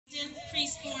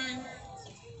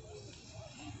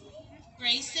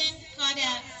Grayson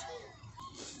Gaudette,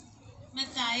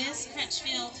 Matthias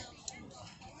Crutchfield,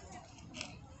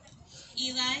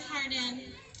 Eli Hardin,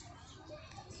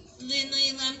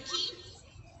 Lindley Lemke,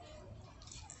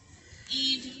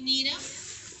 Eve Needham,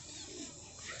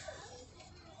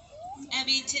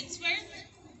 Abby Titsworth,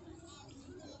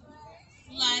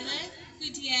 Lila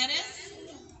Gutierrez,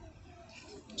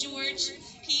 George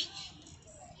Peak,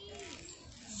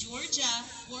 Georgia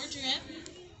Wardrip,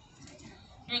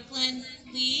 Brooklyn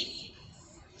Lee,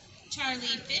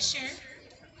 Charli Fisher,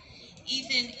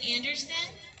 Ethan Anderson,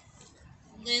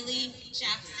 Lily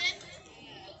Jackson,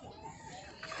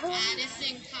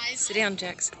 Addison Kaiser. Sit down,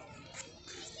 Jax.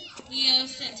 Leo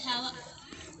Santella,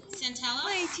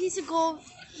 Wait, he's a goal.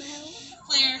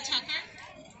 Claire Tucker,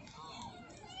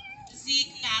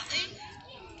 Zeke Batley,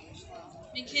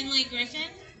 McKinley Griffin,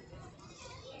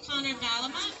 Connor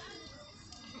Balamut,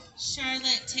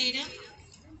 Charlotte Tatum,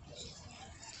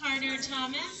 Carter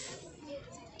Thomas,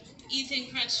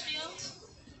 Ethan Crutchfield,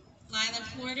 Lila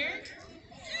Porter,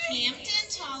 Hampton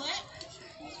Tollett,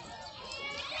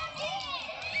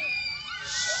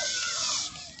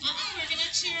 we're going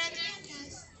to cheer at the end,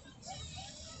 guys.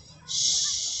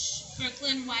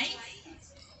 Brooklyn White,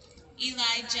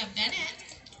 Elijah Bennett,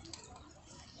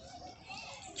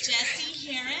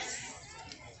 Jesse Harris,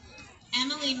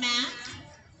 Emily Mack,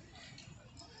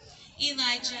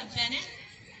 Elijah Bennett,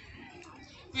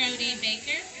 Brody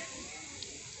Baker,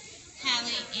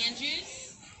 Hallie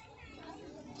Andrews,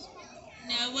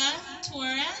 Noah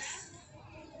Torres,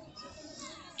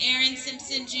 Aaron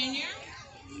Simpson Jr.,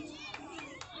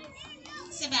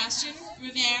 Sebastian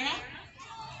Rivera,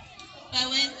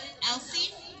 Bowen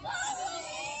Elsie,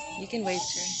 You can wave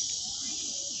to her.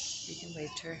 You can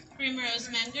wave to her. Primrose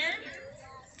Menger,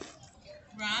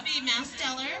 Robbie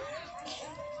Masteller,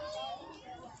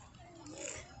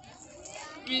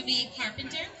 Ruby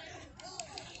Carpenter,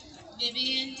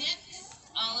 Vivian Dix,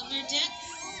 Oliver Dix,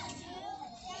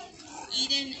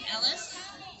 Eden Ellis,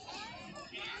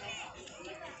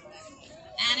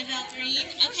 Annabelle Green.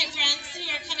 Okay, friends who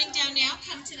are coming down now,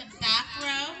 come to the back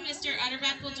row. Mr.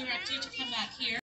 Utterback will direct you to come back here.